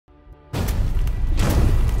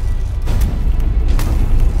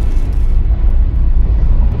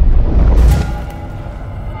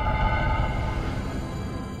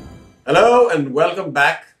and welcome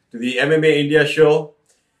back to the MMA India Show.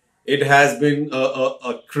 It has been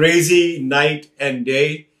a crazy night and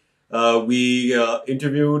day. We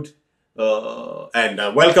interviewed and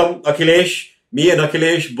welcome Akhilesh. Me and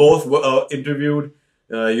Akhilesh both interviewed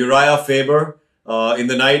Uriah Faber in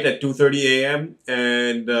the night at 2:30 a.m.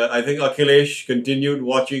 And I think Akhilesh continued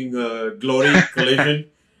watching Glory Collision.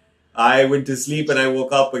 I went to sleep and I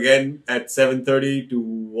woke up again at 7:30 to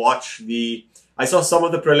watch I saw some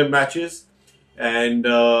of the prelim matches and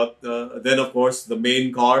then of course the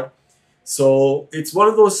main card. So it's one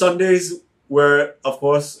of those Sundays where, of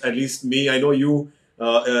course, at least me, I know you,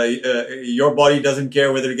 your body doesn't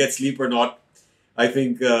care whether you get sleep or not. I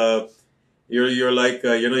think you're like,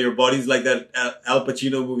 your body's like that Al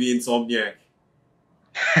Pacino movie Insomniac.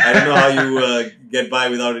 I don't know how you get by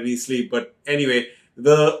without any sleep. But anyway,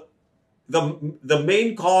 the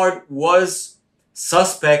main card was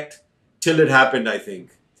suspect till it happened, I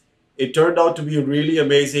think. It turned out to be a really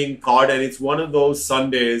amazing card, and it's one of those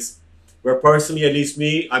Sundays where personally, at least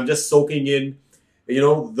me, I'm just soaking in,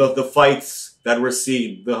 the fights that were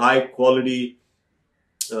seen, the high quality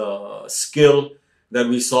skill that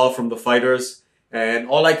we saw from the fighters. And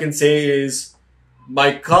all I can say is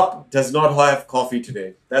my cup does not have coffee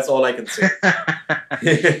today. That's all I can say.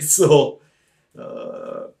 So,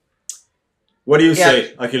 what do you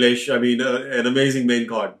say, Akhilesh? I mean, an amazing main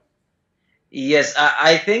card. Yes,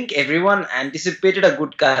 I think everyone anticipated a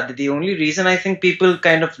good card. The only reason I think people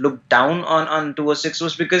kind of looked down on 206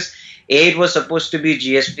 was because it was supposed to be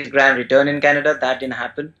GSP's grand return in Canada. That didn't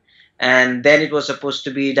happen. And then it was supposed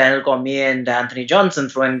to be Daniel Cormier and Anthony Johnson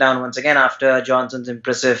throwing down once again after Johnson's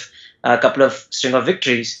impressive couple of string of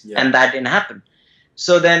victories. Yeah. And that didn't happen.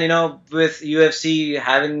 So then, with UFC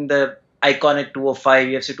having the iconic 205,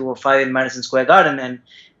 UFC 205 in Madison Square Garden, and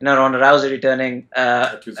Ronda Rousey returning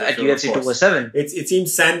at UFC 207. It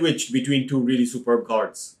seems sandwiched between two really superb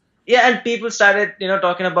cards. Yeah, and people started,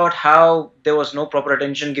 talking about how there was no proper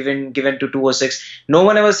attention given to 206. No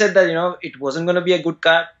one ever said that, it wasn't going to be a good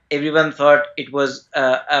card. Everyone thought it was,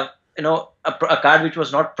 a card which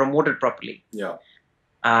was not promoted properly. Yeah.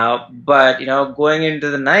 But, going into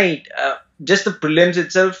the night, just the prelims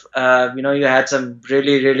itself, you had some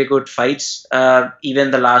really, really good fights. Even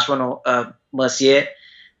the last one, Mercier.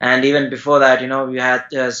 And even before that, we had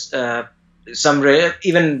just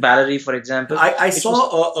even Valerie, for example. I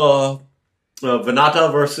saw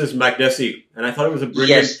Venata versus Makdessi, and I thought it was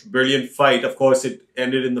a brilliant fight. Of course, it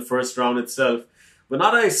ended in the first round itself.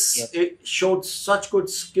 Venata it showed such good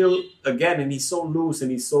skill again, and he's so loose and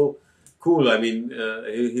he's so cool. I mean,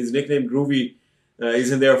 his nickname Groovy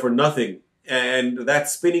isn't there for nothing. And that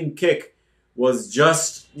spinning kick was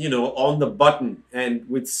just, on the button and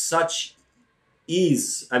with such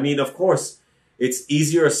ease. I mean, of course, it's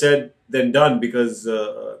easier said than done because,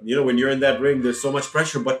 when you're in that ring, there's so much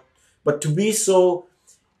pressure. But to be so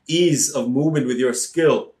ease of movement with your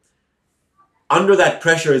skill under that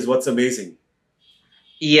pressure is what's amazing.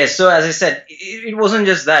 Yes. So as I said, it wasn't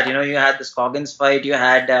just that. You had the Scoggins fight. You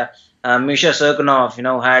had Misha Serkinov,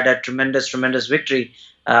 had a tremendous victory.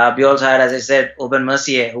 We also had, as I said, Aubin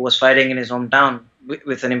Mercier, who was fighting in his hometown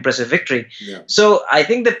with an impressive victory. Yeah. So I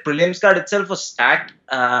think the prelims card itself was stacked,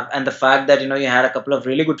 and the fact that you had a couple of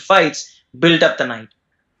really good fights built up the night.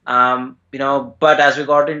 But as we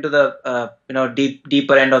got into the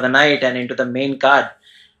deeper end of the night and into the main card,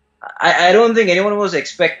 I don't think anyone was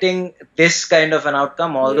expecting this kind of an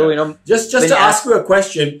outcome. Although just to ask you a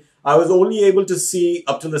question, I was only able to see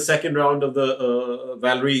up to the second round of the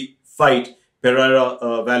Valerie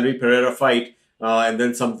Pereira fight. And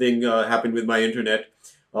then something happened with my internet.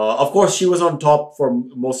 Of course, she was on top for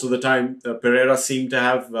most of the time. Pereira seemed to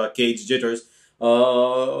have cage jitters.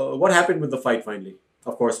 What happened with the fight finally?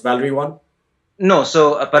 Of course, Valerie won? No,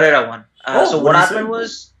 so Pereira won. So what happened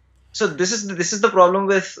was... So this is the problem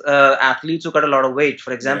with athletes who cut a lot of weight.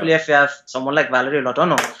 For example, if you have someone like Valerie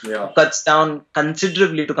Lotono who cuts down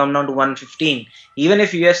considerably to come down to 115. Even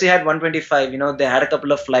if UFC had 125, they had a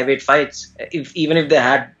couple of flyweight fights. Even if they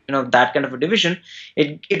had that kind of a division,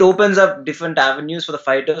 it opens up different avenues for the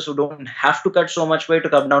fighters who don't have to cut so much weight to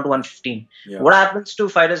come down to 115. Yeah. What happens to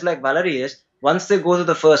fighters like Valerie is, once they go to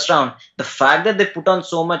the first round, the fact that they put on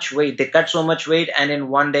so much weight, they cut so much weight, and in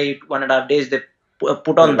 1 day, 1.5 days, they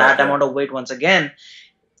put on that amount of weight once again,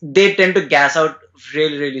 they tend to gas out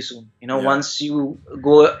really, really soon. Once you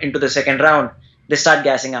go into the second round, they start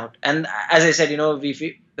gassing out. And as I said, if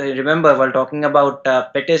you remember while talking about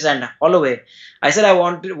Pettis and Holloway, I said I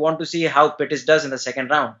want to see how Pettis does in the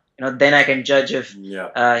second round. Then I can judge if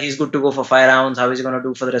he's good to go for 5 rounds, how is he going to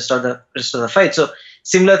do for the rest of the fight. So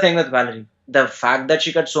similar thing with Valerie. The fact that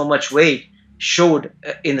she cut so much weight showed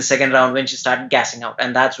in the second round when she started gassing out,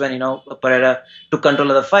 and that's when Pereira took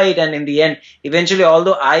control of the fight. And in the end, eventually,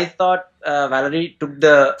 although I thought Valerie took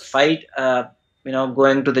the fight,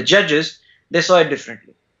 going to the judges, they saw it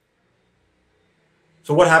differently.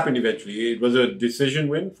 So what happened eventually? It was a decision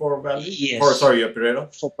win for Valerie? Yes. Or sorry, Pereira?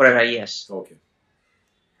 For Pereira, yes. Okay.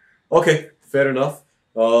 Okay, fair enough.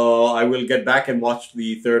 I will get back and watch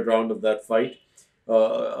the third round of that fight.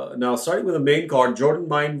 Now, starting with the main card, Jordan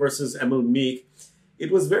Mine versus Emil Meek. It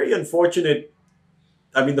was very unfortunate.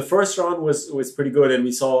 I mean, the first round was pretty good, and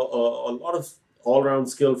we saw a lot of all-round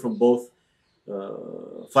skill from both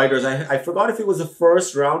fighters. I forgot if it was the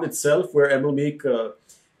first round itself where Emil Meek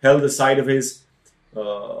held the side of his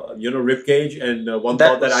rib cage, and one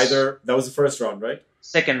thought that either that was the first round, right?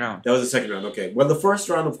 Second round. That was the second round. Okay. Well, the first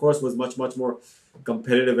round, of course, was much more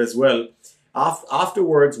competitive as well.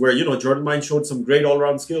 Afterwards, where Jordan Mine showed some great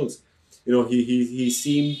all-round skills. He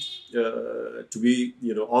seemed to be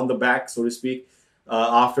on the back, so to speak,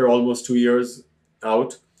 after almost 2 years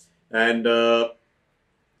out, and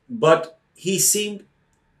but he seemed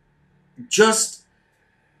just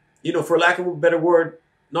for lack of a better word,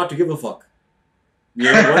 not to give a fuck.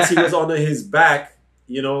 Once he was on his back,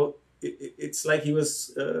 it's like he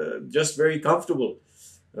was just very comfortable,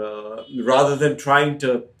 rather than trying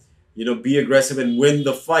to be aggressive and win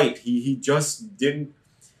the fight. He just didn't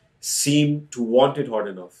seem to want it hard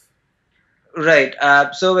enough. Right.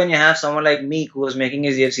 So when you have someone like Meek who was making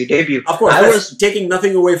his UFC debut, of course, I was taking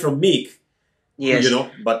nothing away from Meek. Yes.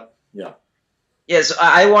 But yeah. Yes,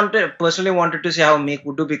 I personally wanted to see how Meek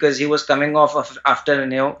would do, because he was coming off after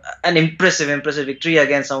an impressive victory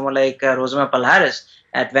against someone like Rosemar Palhares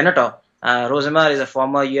at Venator. Rosemar is a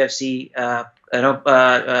former UFC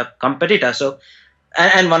competitor, so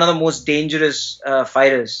and one of the most dangerous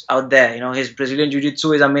fighters out there. His Brazilian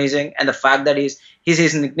Jiu-Jitsu is amazing, and the fact that his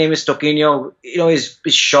nickname is Toquinho, is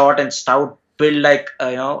short and stout, built like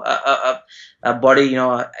a body,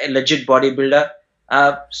 a legit bodybuilder.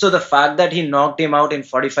 So the fact that he knocked him out in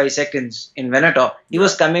 45 seconds in Venator, he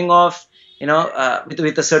was coming off,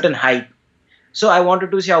 with a certain hype. So I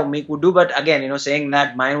wanted to see how Meek would do. But again, saying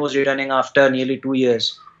that, Mine was returning after nearly 2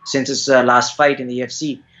 years since his last fight in the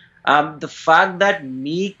UFC. The fact that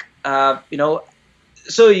Meek,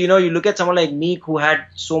 so you look at someone like Meek who had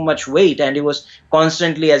so much weight, and he was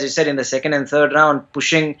constantly, as you said, in the second and third round,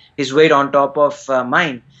 pushing his weight on top of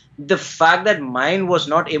Mine. The fact that Mine was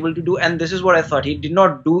not able to do, and this is what I thought, he did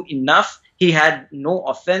not do enough. He had no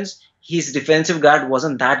offense. His defensive guard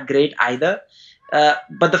wasn't that great either.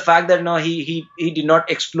 But the fact that he did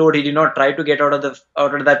not explode, he did not try to get out of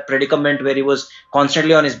that predicament where he was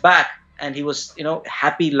constantly on his back, and he was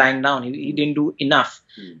happy lying down. He didn't do enough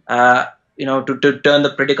to turn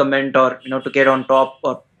the predicament, or to get on top,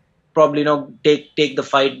 or probably take the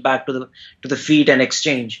fight back to the feet and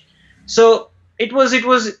exchange. So it was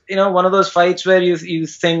one of those fights where you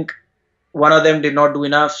think one of them did not do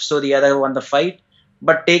enough, so the other won the fight.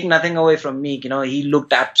 But take nothing away from Meek, he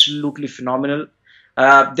looked absolutely phenomenal.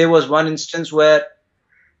 There was one instance where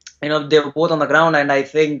they were both on the ground, and I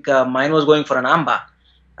think Mine was going for an armbar.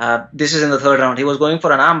 This is in the third round. He was going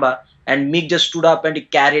for an armbar, and Meek just stood up and he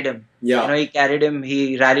carried him. Yeah. He carried him.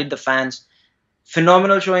 He rallied the fans.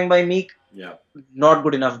 Phenomenal showing by Meek. Yeah. Not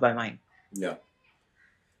good enough by Mine. Yeah.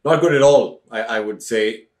 Not good at all, I would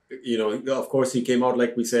say. Of course, he came out,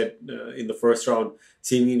 like we said, in the first round,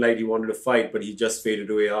 seeming like he wanted to fight, but he just faded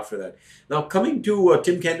away after that. Now, coming to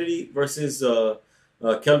Tim Kennedy versus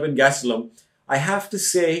Kelvin Gastelum, I have to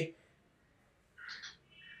say,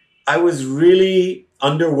 I was really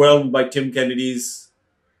underwhelmed by Tim Kennedy's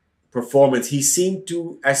performance. He seemed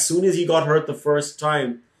to, as soon as he got hurt the first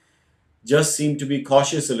time, just seemed to be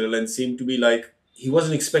cautious a little, and seemed to be like, he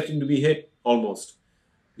wasn't expecting to be hit almost.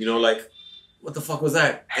 Like, what the fuck was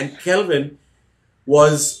that? And Kelvin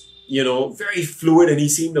was, very fluid, and he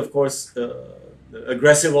seemed, of course,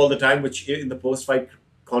 aggressive all the time, which in the post-fight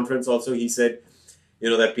conference also he said,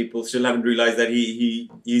 that people still haven't realized that he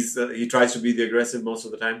tries to be the aggressive most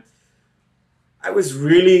of the time. I was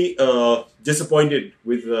really disappointed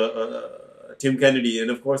with Tim Kennedy, and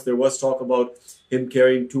of course there was talk about him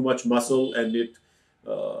carrying too much muscle and it,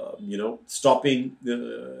 stopping.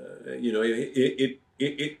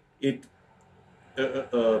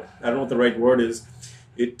 I don't know what the right word is.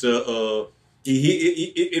 It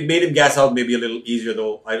made him gas out maybe a little easier,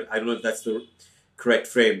 though. I don't know if that's the correct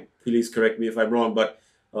frame. Please correct me if I'm wrong. But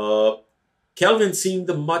Kelvin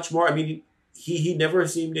seemed much more. I mean, he never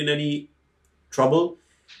seemed in any trouble.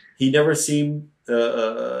 He never seemed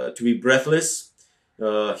to be breathless.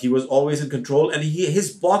 He was always in control, and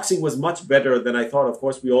his boxing was much better than I thought. Of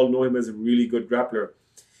course, we all know him as a really good grappler.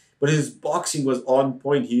 but his boxing was on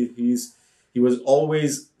point. He was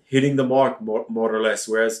always hitting the mark more or less.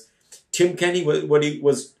 Whereas Tim Kenny, what he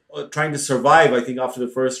was trying to survive, I think, after the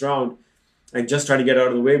first round, and just trying to get out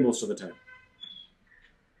of the way most of the time.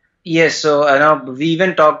 Yes, so now we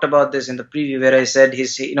even talked about this in the preview where I said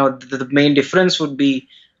the main difference would be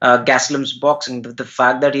Gaslam's boxing, the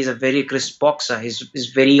fact that he's a very crisp boxer,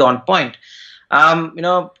 he's very on point.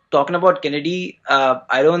 Talking about Kennedy,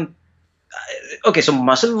 I don't. Okay, so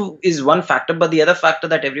muscle is one factor, but the other factor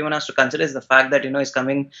that everyone has to consider is the fact that he's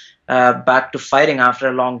coming back to fighting after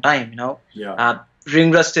a long time.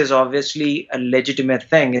 Ring rust is obviously a legitimate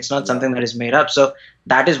thing. It's not something that is made up. So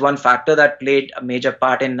that is one factor that played a major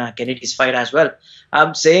part in Kennedy's fight as well.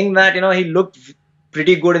 I'm saying that he looked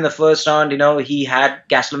pretty good in the first round. He had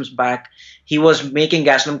Gaslam's back. He was making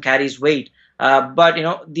Gaslam carry his weight. But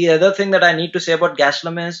the other thing that I need to say about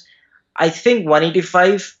Gaslam is, I think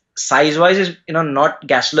 185 size-wise is not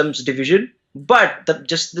Gaslam's division. But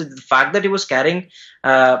just the fact that he was carrying,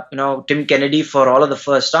 Tim Kennedy for all of the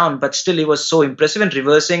first round, but still he was so impressive in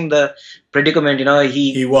reversing the predicament.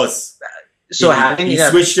 He was. So he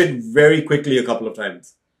switched it very quickly a couple of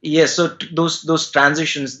times. Yes, so those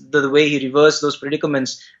transitions, the way he reversed those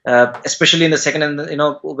predicaments, especially in the second, and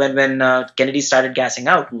when Kennedy started gassing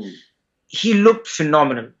out, he looked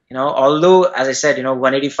phenomenal. Although as I said,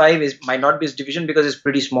 185 might not be his division because it's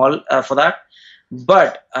pretty small for that,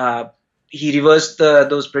 but he reversed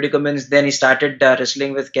those predicaments. Then he started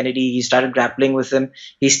wrestling with Kennedy. He started grappling with him.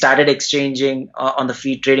 He started exchanging on the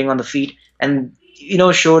feet, trading on the feet, and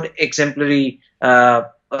showed exemplary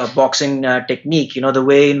boxing technique. The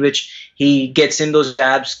way in which he gets in those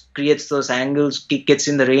jabs, creates those angles, gets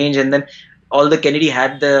in the range, and then although Kennedy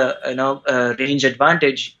had the range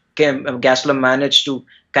advantage, Gaslam managed to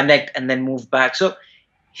connect and then move back. So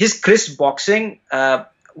his crisp boxing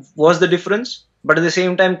was the difference. But at the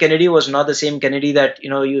same time, Kennedy was not the same Kennedy that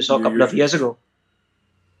you saw a couple of years ago.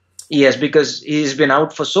 Yes, because he's been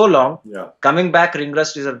out for so long. Yeah. Coming back, ring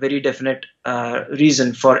rust is a very definite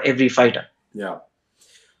reason for every fighter. Yeah.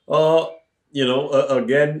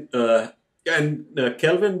 Again, and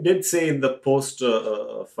Kelvin did say in the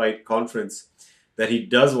post-fight conference that he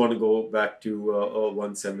does want to go back to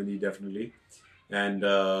 170 definitely, and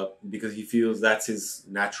because he feels that's his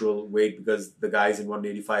natural weight, because the guys in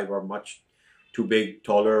 185 are much too big,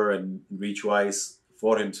 taller, and reach-wise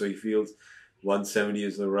for him. So he feels 170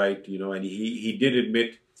 is the right, and he did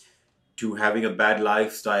admit to having a bad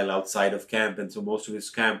lifestyle outside of camp. And so most of his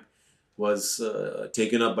camp was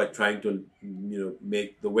taken up by trying to,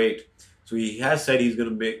 make the weight. So he has said he's going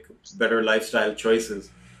to make better lifestyle choices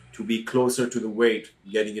to be closer to the weight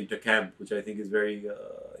getting into camp, which I think is very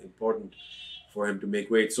important for him to make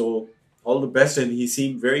weight. So all the best. And he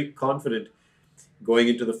seemed very confident going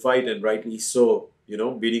into the fight, and rightly so,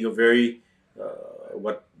 beating a very,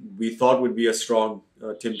 what we thought would be a strong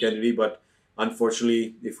Tim Kennedy, but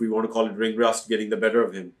unfortunately, if we want to call it ring rust, getting the better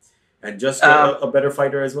of him, and just a better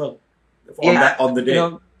fighter as well on the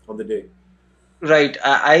day. Right.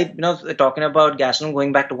 Talking about Gaslam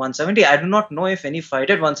going back to 170, I do not know if any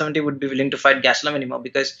fighter at 170 would be willing to fight Gaslam anymore,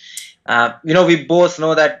 because we both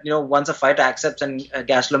know that once a fighter accepts and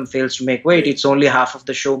Gaslam fails to make weight, it's only half of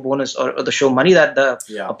the show bonus or the show money that the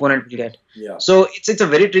opponent will get. Yeah. So it's a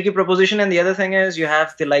very tricky proposition. And the other thing is, you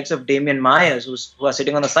have the likes of Damian Myers who are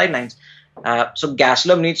sitting on the sidelines. So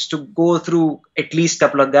Gaslam needs to go through at least a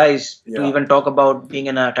couple of guys to even talk about being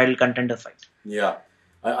in a title contender fight. Yeah.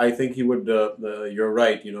 I think he would, you're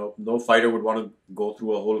right, no fighter would want to go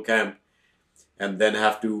through a whole camp and then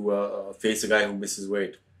have to face a guy who misses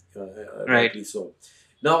weight. Rightly so.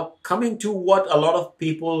 Now, coming to what a lot of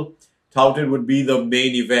people touted would be the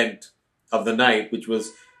main event of the night, which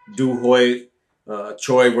was Du Hoy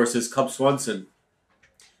Choi versus Cub Swanson.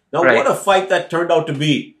 Now, what a fight that turned out to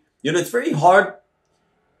be. It's very hard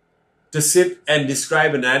to sit and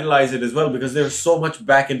describe and analyze it as well, because there's so much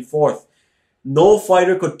back and forth. No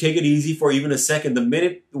fighter could take it easy for even a second. The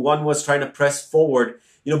minute one was trying to press forward,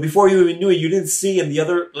 before you even knew it, you didn't see, and the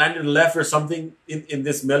other landed a left or something in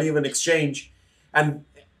this melee of an exchange, and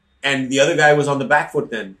the other guy was on the back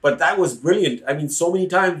foot then. But that was brilliant. I mean, so many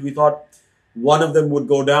times we thought one of them would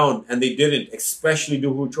go down, and they didn't. Especially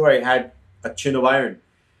Du Hoy Choi had a chin of iron.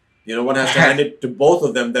 One has to hand it to both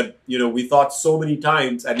of them that, we thought so many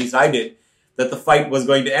times, at least I did, that the fight was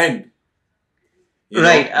going to end.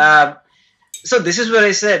 Right. So this is where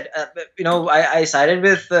I said, I sided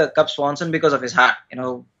with Cub Swanson because of his heart.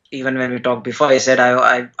 Even when we talked before, I said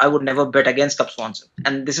I would never bet against Cub Swanson.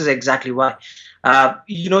 And this is exactly why.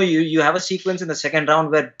 You have a sequence in the second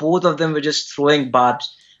round where both of them were just throwing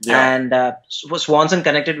barbs. Yeah. And Swanson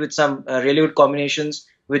connected with some really good combinations,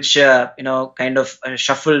 which kind of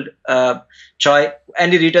shuffled Choi,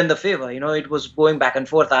 and he returned the favor. It was going back and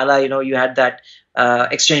forth. You had that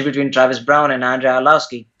exchange between Travis Brown and Andrei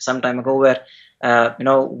Arlovski some time ago, where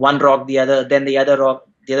one rocked the other, then the other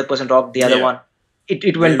person rocked the other one.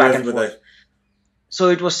 It went back and forth. So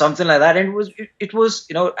it was something like that, and it was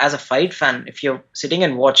as a fight fan, if you're sitting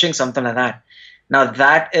and watching something like that, now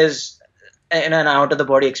that is an out of the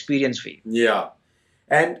body experience for you. Yeah,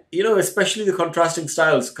 and especially the contrasting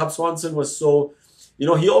styles. Cub Swanson was so,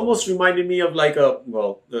 he almost reminded me of like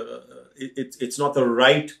it's not the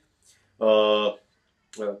right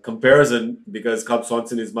comparison, because Cub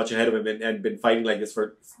Swanson is much ahead of him and been fighting like this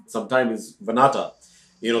for some time, is Vanata.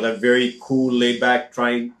 That very cool, laid back,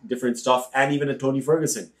 trying different stuff, and even a Tony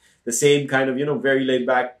Ferguson, the same kind of, very laid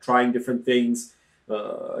back, trying different things,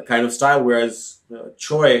 kind of style. Whereas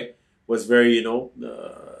Choi was very,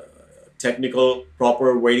 technical,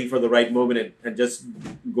 proper, waiting for the right moment and just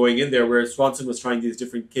going in there. Whereas Swanson was trying these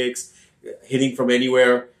different kicks, hitting from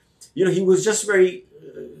anywhere. He was just very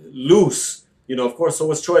loose. Of course, so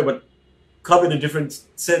was Choi, but Cub in a different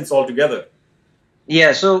sense altogether.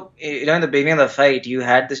 Yeah, so in the beginning of the fight, you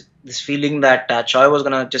had this feeling that Choi was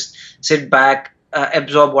gonna just sit back,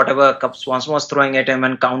 absorb whatever Cub Swanson was throwing at him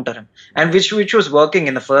and counter him, and which was working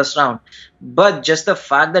in the first round. But just the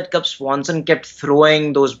fact that Cub Swanson kept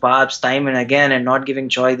throwing those barbs time and again and not giving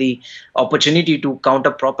Choi the opportunity to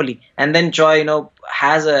counter properly, and then Choi,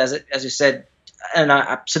 has as you said, an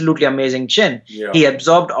absolutely amazing chin. Yeah. He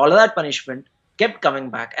absorbed all of that punishment, kept coming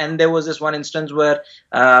back, and there was this one instance where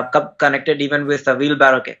Cub connected even with a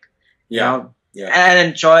wheelbarrow kick. Yeah.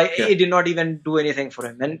 And Choi, it did not even do anything for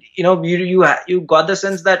him. And you got the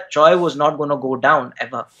sense that Choi was not going to go down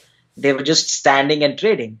ever. They were just standing and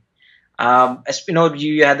trading.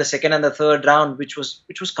 You had the second and the third round, which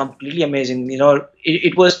was completely amazing.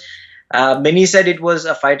 It was many said it was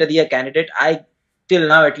a fight of the year candidate. I till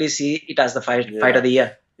now at least see it as the fight of the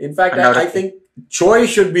year. In fact, I think Choi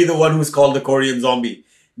should be the one who's called the Korean zombie,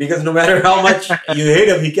 because no matter how much you hit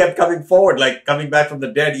him, he kept coming forward, like coming back from the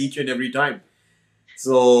dead each and every time.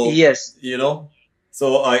 So, yes,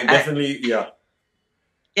 so I definitely, Yeah,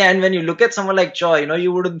 and when you look at someone like Choi,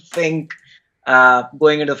 you wouldn't think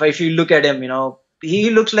going into the fight, if you look at him, he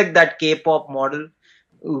looks like that K-pop model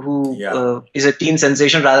who is a teen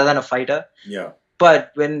sensation rather than a fighter. Yeah.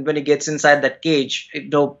 But when he gets inside that cage,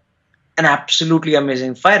 an absolutely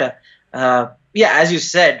amazing fighter. As you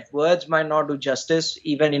said, words might not do justice.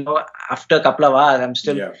 Even after a couple of hours, I'm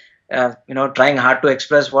still trying hard to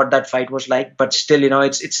express what that fight was like. But still,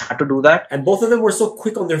 it's hard to do that. And both of them were so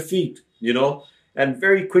quick on their feet, and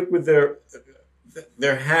very quick with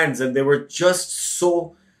their hands, and they were just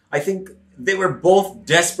so. I think they were both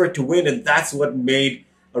desperate to win, and that's what made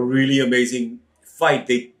a really amazing fight.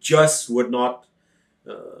 They just would not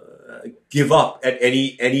give up at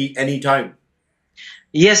any time.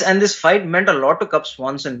 Yes, and this fight meant a lot to Cub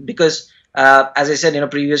Swanson because, as I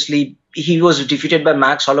said, previously he was defeated by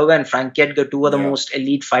Max Holloway and Frank Edgar, two of the most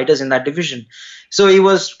elite fighters in that division. So he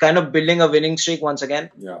was kind of building a winning streak once again.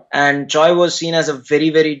 Yeah. And Choi was seen as a very,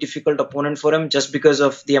 very difficult opponent for him just because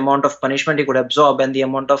of the amount of punishment he could absorb and the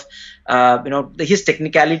amount of, his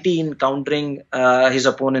technicality in countering his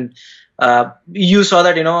opponent. You saw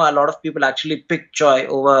that, a lot of people actually picked Choi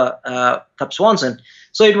over Cub Swanson.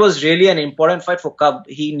 So it was really an important fight for Cub.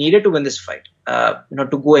 He needed to win this fight, to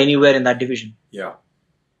go anywhere in that division. Yeah.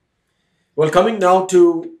 Well, coming now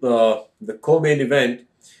to the co-main event,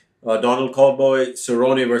 Donald Cowboy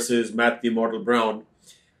Cerrone versus Matt the Immortal Brown.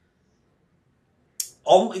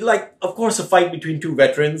 Of course, a fight between two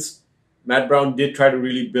veterans. Matt Brown did try to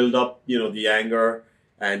really build up, the anger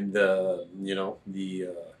and the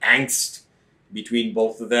angst between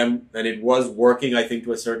both of them, and it was working, I think,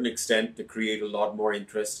 to a certain extent to create a lot more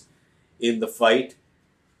interest in the fight.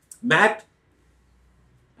 Matt,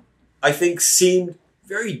 I think, seemed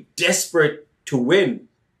very desperate to win,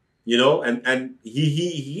 and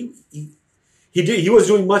he was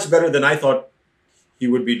doing much better than I thought he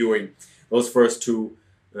would be doing those first two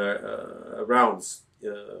rounds.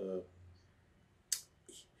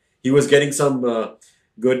 He was getting some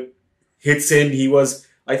good hits in. He was,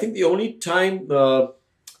 I think, the only time, the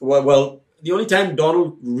only time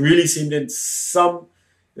Donald really seemed in some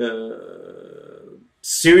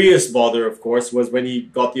serious bother, of course, was when he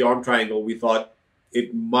got the arm triangle. We thought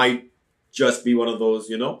it might just be one of those,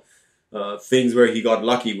 things where he got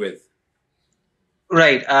lucky with.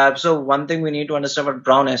 Right. So one thing we need to understand about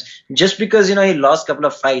Brown is just because, he lost a couple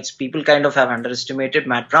of fights, people kind of have underestimated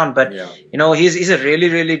Matt Brown. But, he's a really,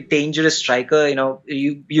 really dangerous striker.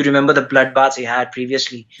 You remember the bloodbaths he had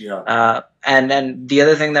previously. Yeah. And then the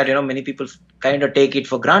other thing that, many people kind of take it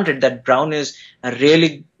for granted that Brown is a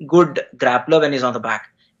really good grappler when he's on the back.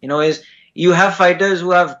 Is you have fighters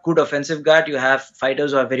who have good offensive guard, you have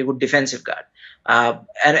fighters who have very good defensive guard,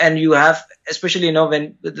 and you have, especially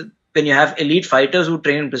when you have elite fighters who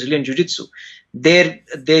train in Brazilian Jiu-Jitsu, their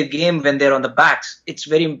game when they're on the backs, it's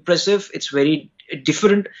very impressive. It's very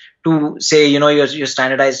different to say your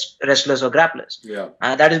standardized wrestlers or grapplers. Yeah.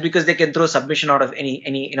 That is because they can throw submission out of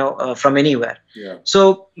any from anywhere. Yeah.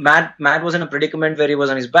 So Matt was in a predicament where he was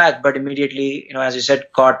on his back, but immediately as you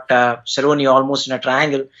said, caught Cerrone almost in a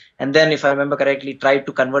triangle, and then if I remember correctly, tried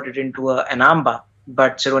to convert it into an armbar,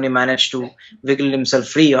 but Cerrone managed to wiggle himself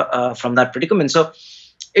free from that predicament. So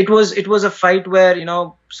it was a fight where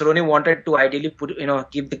Cerrone wanted to ideally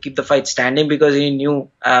keep the fight standing because he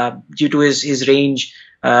knew due to his range,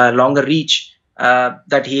 longer reach,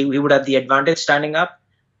 that he would have the advantage standing up.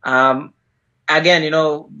 Again,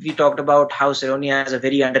 we talked about how Cerrone has a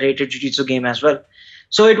very underrated jiu-jitsu game as well.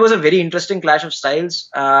 So it was a very interesting clash of styles.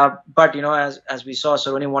 But as we saw,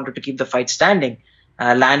 Cerrone wanted to keep the fight standing,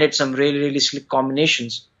 landed some really really slick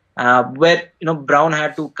combinations. Where Brown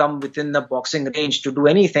had to come within the boxing range to do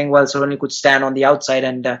anything, while Cerrone could stand on the outside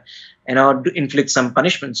and inflict some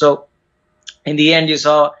punishment. So in the end, you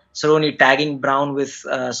saw Cerrone tagging Brown with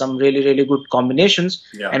some really really good combinations,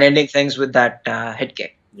 and ending things with that head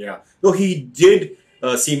kick. Yeah, no, he did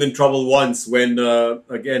seem in trouble once when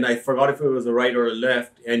again I forgot if it was a right or a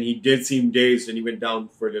left, and he did seem dazed and he went down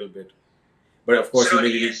for a little bit. But of course, he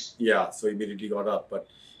immediately got up. But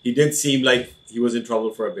he did seem like he was in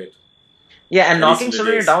trouble for a bit. Yeah, and knocking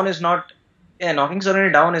Cerrone down is not. Yeah, knocking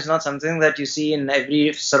Cerrone down is not something that you see in every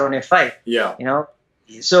Cerrone fight. Yeah.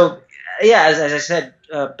 So yeah, as I said,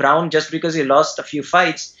 Brown, just because he lost a few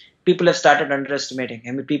fights, people have started underestimating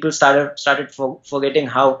him. People started forgetting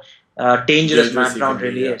how dangerous Matt Brown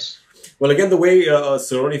really is. Well, again, the way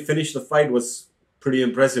Cerrone finished the fight was pretty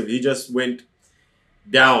impressive. He just went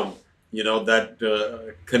down.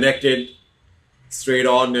 That connected straight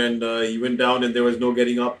on, and he went down, and there was no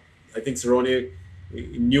getting up. I think Cerrone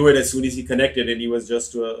knew it as soon as he connected, and he was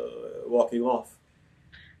just walking off.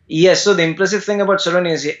 Yes, so the impressive thing about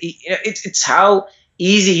Cerrone is it's how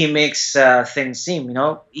easy he makes things seem.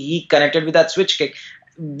 He connected with that switch kick,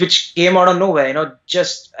 which came out of nowhere.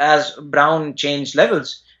 Just as Brown changed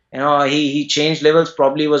levels. He changed levels,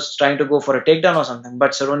 probably was trying to go for a takedown or something,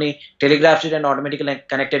 but Cerrone telegraphed it and automatically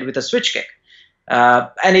connected with a switch kick.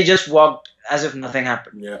 And he just walked as if nothing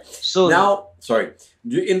happened. Yeah. So now,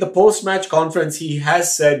 in the post-match conference, he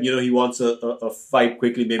has said, he wants a fight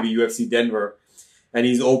quickly, maybe UFC Denver, and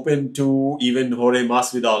he's open to even Jorge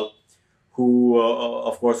Masvidal, who,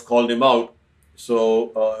 of course, called him out.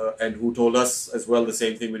 So, and who told us as well the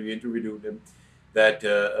same thing when we interviewed him, that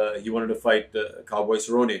he wanted to fight Cowboy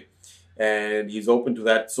Cerrone, and he's open to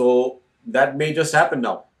that. So that may just happen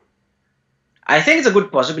now. I think it's a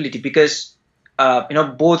good possibility because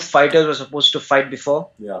both fighters were supposed to fight before.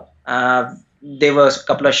 Yeah. There were a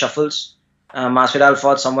couple of shuffles. Masvidal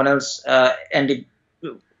fought someone else, and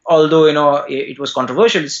although it was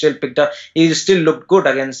controversial, he still picked up. He still looked good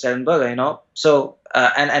against Ellenberger. So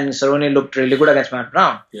and Cerrone looked really good against Matt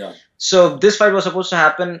Brown. Yeah. So this fight was supposed to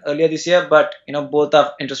happen earlier this year, but both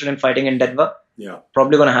are interested in fighting in Denver. Yeah.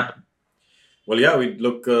 Probably going to happen. Well, yeah, we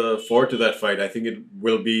look forward to that fight. I think it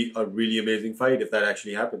will be a really amazing fight if that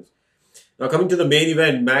actually happens. Now, coming to the main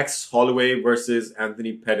event, Max Holloway versus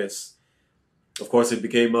Anthony Pettis. Of course, it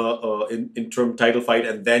became an interim title fight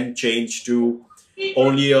and then changed to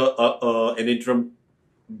only an interim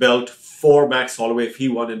belt for Max Holloway if he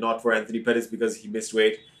won, and not for Anthony Pettis because he missed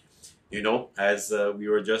weight. As we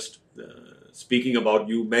were just speaking about,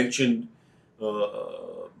 you mentioned,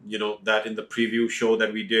 that in the preview show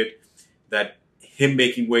that we did, that him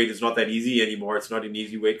making weight is not that easy anymore. It's not an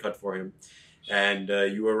easy weight cut for him. And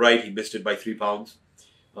you were right, he missed it by 3 pounds.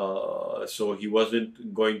 So he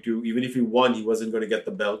wasn't going to, even if he won, he wasn't going to get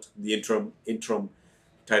the belt, the interim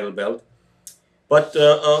title belt. But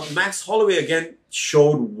Max Holloway again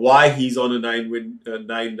showed why he's on a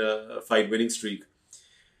 9 fight winning streak.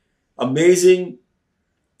 Amazing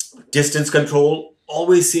distance control,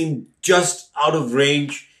 always seemed just out of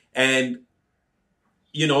range, and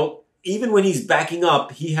even when he's backing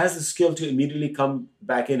up, he has the skill to immediately come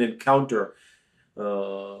back in and counter,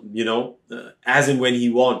 as and when he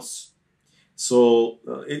wants. So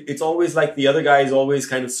it's always like the other guy is always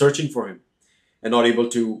kind of searching for him and not able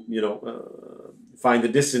to, find the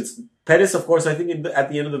distance. Pettis, of course, I think at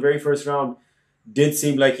the end of the very first round, did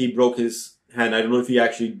seem like he broke his hand. I don't know if he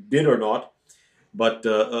actually did or not, but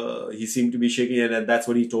he seemed to be shaking it, and that's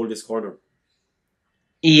what he told his corner.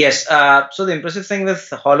 Yes. So the impressive thing with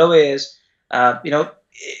Holloway is,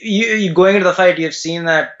 you going into the fight, you've seen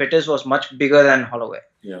that Pettis was much bigger than Holloway.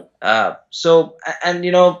 Yeah. And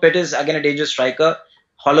Pettis again a dangerous striker.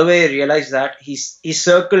 Holloway realized that he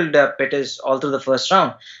circled Pettis all through the first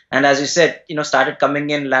round, and as you said, started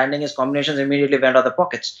coming in, landing his combinations, immediately went out the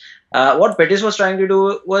pockets. What Pettis was trying to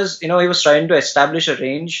do was, he was trying to establish a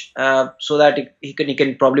range so that he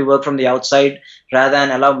can probably work from the outside rather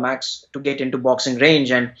than allow Max to get into boxing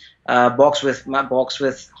range and box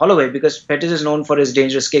with Holloway, because Pettis is known for his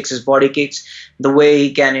dangerous kicks, his body kicks, the way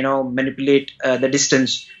he can manipulate the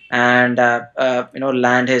distance and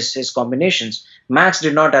land his combinations. Max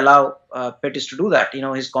did not allow Pettis to do that.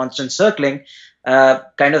 His constant circling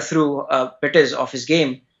kind of threw Pettis off his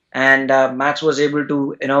game, and Max was able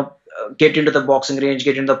to get into the boxing range,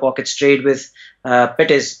 get into the pockets, trade with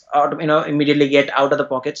Pettis, immediately get out of the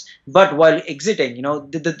pockets. But while exiting,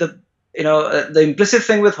 the implicit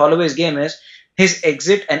thing with Holloway's game is his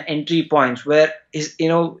exit and entry points, where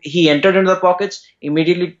he entered into the pockets,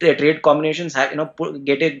 immediately trade combinations,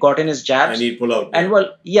 got in his jabs, and he'd pull out. And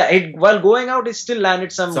while going out, he still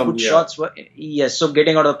landed some good shots. Yes, so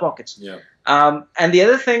getting out of the pockets. Yeah. And the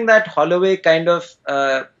other thing that Holloway kind of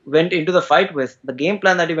went into the fight with, the game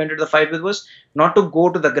plan that he went into the fight with was not to go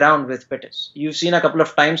to the ground with Pettis. You've seen a couple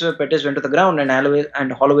of times where Pettis went to the ground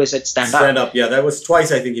and Holloway said stand up. Stand up, yeah. That was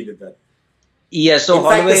twice I think he did that. Yeah, so in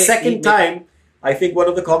fact, the second time, I think one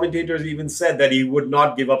of the commentators even said that he would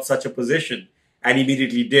not give up such a position, and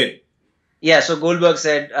immediately did. Yeah, so Goldberg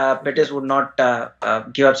said Pettis would not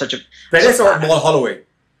give up such a... Pettis or Holloway?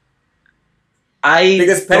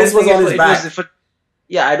 Because Pettis was on his back.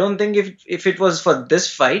 I don't think if it was for this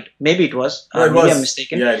fight, maybe it was. No, maybe I'm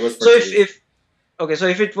mistaken. Yeah, it was. So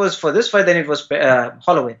if it was for this fight, then it was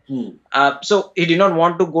Holloway. So he did not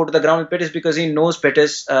want to go to the ground with Pettis because he knows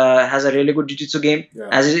Pettis has a really good jiu-jitsu game,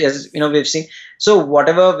 as we've seen. So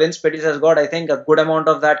whatever wins Pettis has got, I think a good amount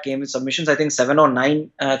of that came with submissions. I think 7 or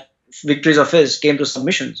 9 victories of his came to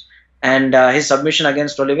submissions. And his submission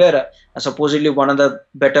against Oliveira, supposedly one of the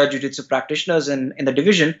better jiu-jitsu practitioners in the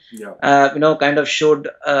division, kind of showed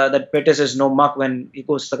that Pettis is no muck when he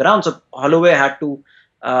goes to the ground. So Holloway had to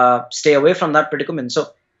stay away from that predicament.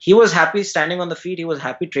 So he was happy standing on the feet. He was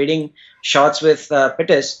happy trading shots with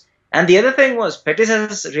Pettis. And the other thing was Pettis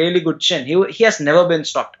has really good chin. He has never been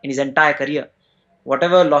stopped in his entire career.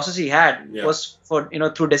 Whatever losses he had was for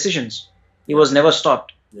through decisions. He was never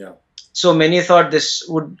stopped. Yeah. So many thought this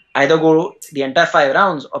would either go the entire 5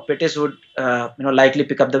 rounds or Pettis would likely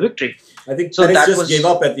pick up the victory. I think so. Pettis just gave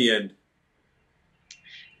up at the end.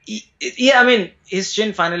 Yeah, I mean, his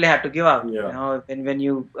chin finally had to give out. Yeah. When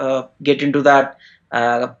you get into that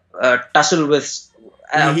tussle with...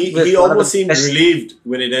 he almost seemed relieved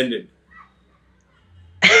when it ended.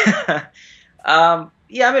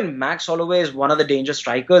 Max Holloway is one of the dangerous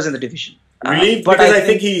strikers in the division. Relieved because I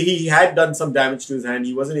think he had done some damage to his hand.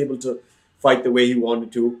 He wasn't able to fight the way he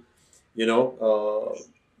wanted to,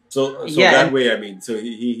 So that way, I mean, so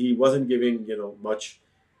he wasn't giving much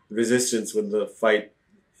resistance when the fight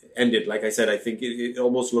ended. Like I said, I think it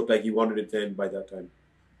almost looked like he wanted it to end by that time.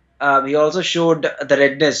 He also showed the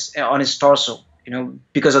redness on his torso,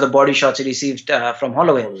 because of the body shots he received from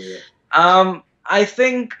Holloway. I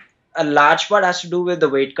think a large part has to do with the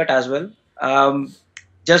weight cut as well.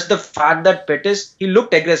 Just the fact that Pettis, he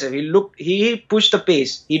looked aggressive. He pushed the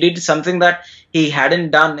pace. He did something that he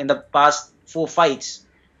hadn't done in the past 4 fights.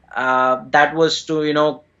 That was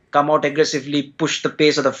to, come out aggressively, push the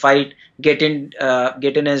pace of the fight, get in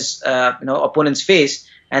his, opponent's face,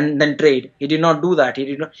 and then trade. He did not do that.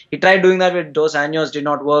 He tried doing that with Dos Anjos, did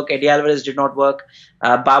not work. Eddie Alvarez did not work.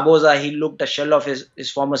 Barboza, he looked a shell of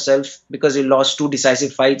his former self because he lost 2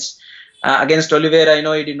 decisive fights. Against Oliveira,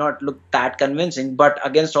 he did not look that convincing. But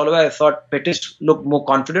against Oliveira, I thought Pettis looked more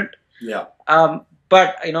confident. Yeah.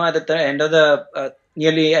 But at the end of the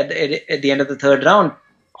nearly at the end of the 3rd round,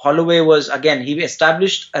 Holloway was again. He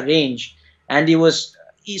established a range, and he was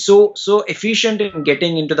so efficient in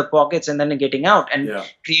getting into the pockets and then getting out and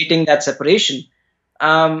creating that separation.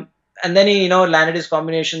 And then he landed his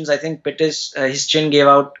combinations. I think Pettis, his chin gave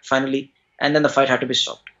out finally, and then the fight had to be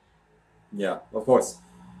stopped. Yeah, of course.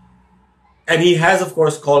 And he has, of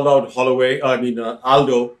course, called out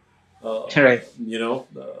Aldo, right.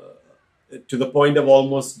 To the point of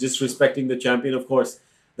almost disrespecting the champion. Of course,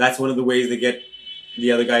 that's one of the ways they get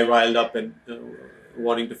the other guy riled up and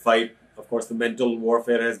wanting to fight. Of course, the mental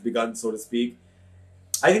warfare has begun, so to speak.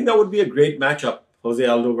 I think that would be a great matchup, Jose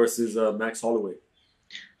Aldo versus Max Holloway.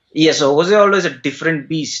 Yeah, so Jose Aldo is a different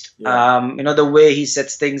beast. Yeah. The way he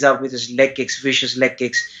sets things up with his leg kicks, vicious leg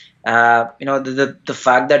kicks. The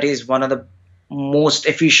fact that he's one of the most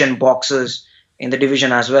efficient boxers in the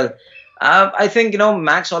division as well. I think,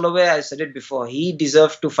 Max Holloway, I said it before, he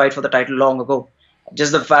deserved to fight for the title long ago.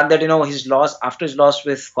 Just the fact that, after his loss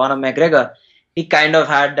with Conor McGregor, he kind of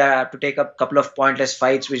had to take a couple of pointless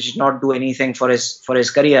fights, which did not do anything for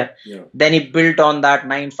his career. Yeah. Then he built on that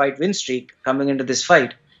 9-fight win streak coming into this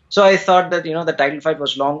fight. So I thought that, the title fight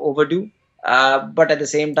was long overdue. But at the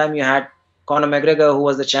same time, you had Conor McGregor, who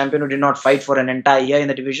was the champion, who did not fight for an entire year in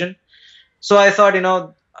the division. So I thought,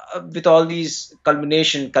 with all these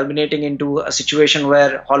culminating into a situation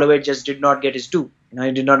where Holloway just did not get his due.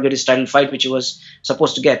 He did not get his title fight, which he was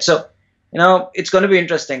supposed to get. So, it's going to be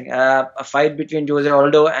interesting. A fight between Jose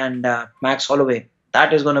Aldo and Max Holloway.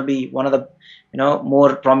 That is going to be one of the,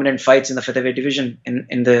 more prominent fights in the featherweight division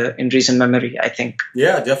in recent memory, I think.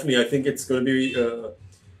 Yeah, definitely. I think it's going to be.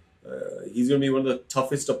 He's going to be one of the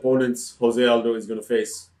toughest opponents Jose Aldo is going to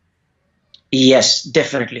face. Yes,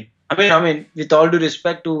 definitely. I mean, with all due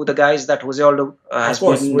respect to the guys that Jose Aldo has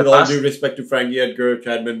beaten in the past. With all due respect to Frankie Edgar,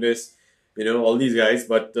 Chad Mendes, all these guys.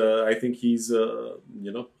 But I think he's, a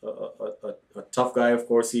tough guy. Of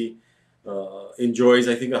course, he enjoys,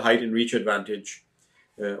 I think, a height and reach advantage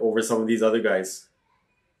over some of these other guys.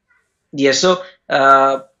 Yeah, so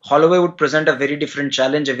Holloway would present a very different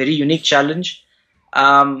challenge, a very unique challenge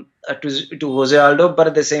to Jose Aldo. But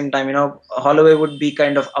at the same time, Holloway would be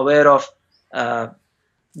kind of aware of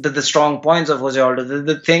the strong points of Jose Aldo,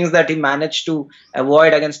 the things that he managed to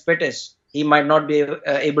avoid against Pettis. He might not be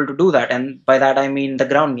able to do that, and by that I mean the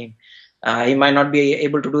ground game. He might not be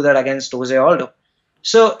able to do that against Jose Aldo.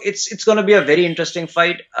 So it's going to be a very interesting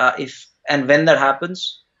fight. If and when that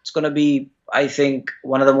happens, it's going to be, I think,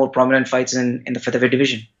 one of the more prominent fights in the featherweight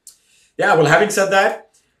division. Yeah, well, having said that,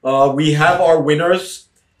 we have our winners.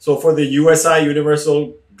 So for the USI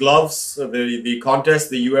Universal Gloves, the contest,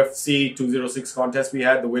 the UFC 206 contest we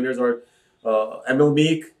had, the winners are Emil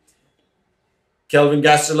Meek, Kelvin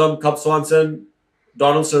Gastelum, Cub Swanson,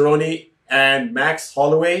 Donald Cerrone, and Max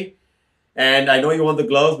Holloway. And I know you want the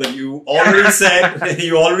gloves, but you already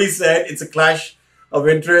said it's a clash of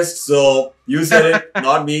interest. So you said it,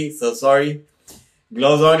 not me. So sorry,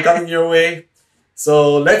 gloves aren't coming your way.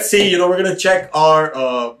 So let's see. We're gonna check our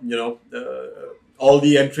all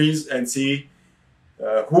the entries and see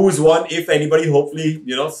who's won, if anybody. Hopefully,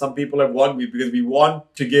 some people have won because we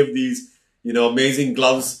want to give these, amazing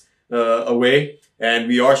gloves away. And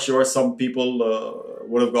we are sure some people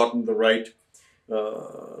would have gotten the right,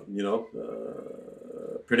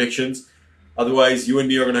 predictions. Otherwise, you and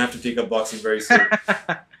me are going to have to take up boxing very soon.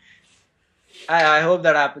 I hope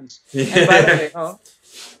that happens. And by the way,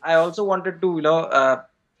 I also wanted to,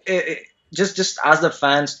 just ask the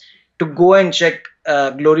fans to go and check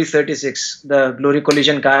Glory 36, the Glory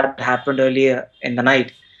Collision card that happened earlier in the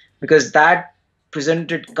night, because that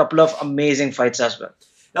presented a couple of amazing fights as well.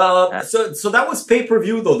 So that was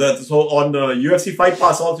pay-per-view though. So on UFC Fight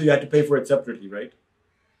Pass also you had to pay for it separately, right?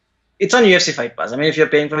 It's on UFC Fight Pass. I mean, if you're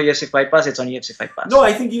paying for UFC Fight Pass, it's on UFC Fight Pass. No,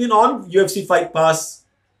 I think even on UFC Fight Pass,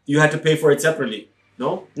 you had to pay for it separately.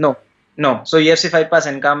 No. So UFC Fight Pass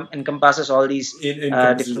encompasses all these different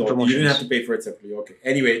promotions. You didn't have to pay for it separately. Okay.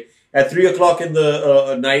 Anyway, at 3 o'clock in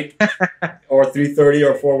the night, or 3:30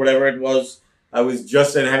 or 4, whatever it was, I was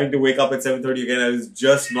just, and having to wake up at 7:30 again, I was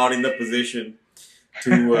just not in the position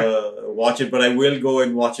to watch it, but I will go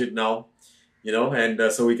and watch it now,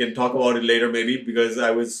 and so we can talk about it later maybe, because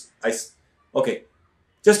okay,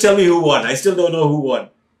 just tell me who won. I still don't know who won.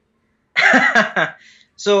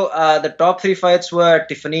 So the top 3 fights were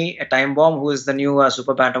Tiffany Time Bomb, who is the new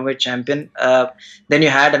super bantamweight champion. Then you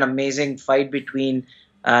had an amazing fight between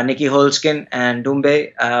Nikki Holzkin and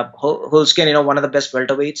Doumbé. Holzkin, one of the best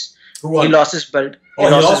welterweights. He lost his belt. He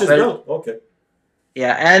lost his belt. Okay.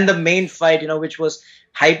 Yeah, and the main fight, which was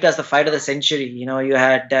hyped as the fight of the century. You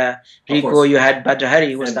had Rico, you had Badr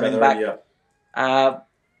Hari, who was coming back. Yeah.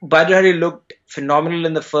 Badr Hari looked phenomenal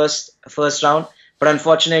in the first round, but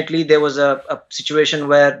unfortunately there was a situation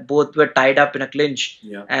where both were tied up in a clinch,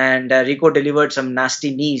 and Rico delivered some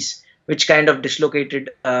nasty knees, which kind of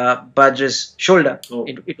dislocated Badr's shoulder. Oh.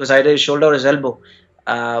 It was either his shoulder or his elbow.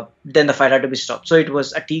 Then the fight had to be stopped. So it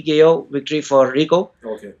was a TKO victory for Rico.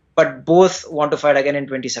 Okay. But both want to fight again in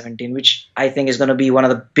 2017, which I think is going to be one of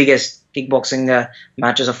the biggest kickboxing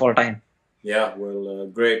matches of all time. Yeah, well,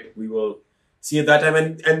 great. We will see at that time.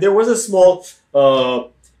 And there was a small...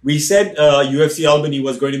 we said UFC Albany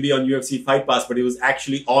was going to be on UFC Fight Pass, but it was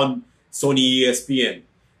actually on Sony ESPN.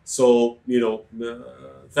 So,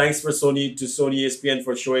 thanks for Sony ESPN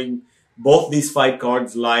for showing both these fight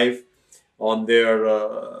cards live on their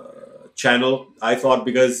channel. I thought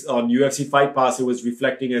because on UFC Fight Pass it was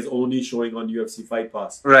reflecting as only showing on UFC Fight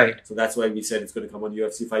Pass. Right. So that's why we said it's going to come on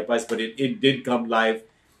UFC Fight Pass, but it did come live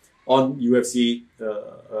on UFC,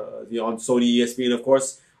 on Sony ESPN, of course.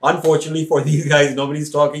 Unfortunately for these guys,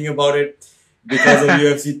 nobody's talking about it because of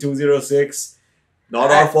UFC 206. Not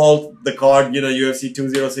our fault. The card, UFC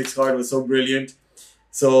 206 card was so brilliant.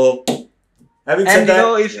 So, having said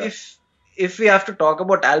that, if we have to talk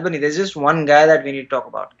about Albany, there's just one guy that we need to talk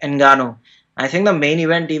about, Ngannou. I think the main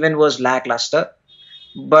event even was lackluster.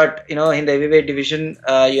 But, in the heavyweight division,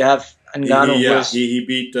 you have Ngannou. He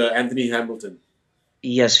beat Anthony Hamilton.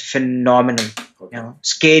 Yes, phenomenal. Okay.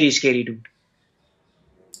 Scary dude.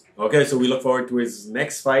 Okay, so we look forward to his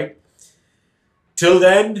next fight. Till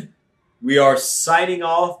then, we are signing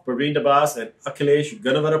off. Parvin, Dabas and Akhilesh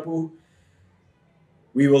Gannavarapu.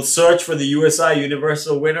 We will search for the USI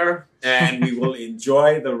Universal winner and we will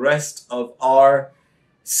enjoy the rest of our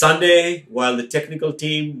Sunday while the technical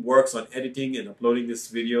team works on editing and uploading this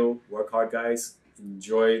video. Work hard, guys.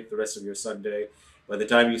 Enjoy the rest of your Sunday. By the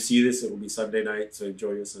time you see this, it will be Sunday night, so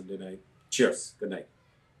enjoy your Sunday night. Cheers. Good night.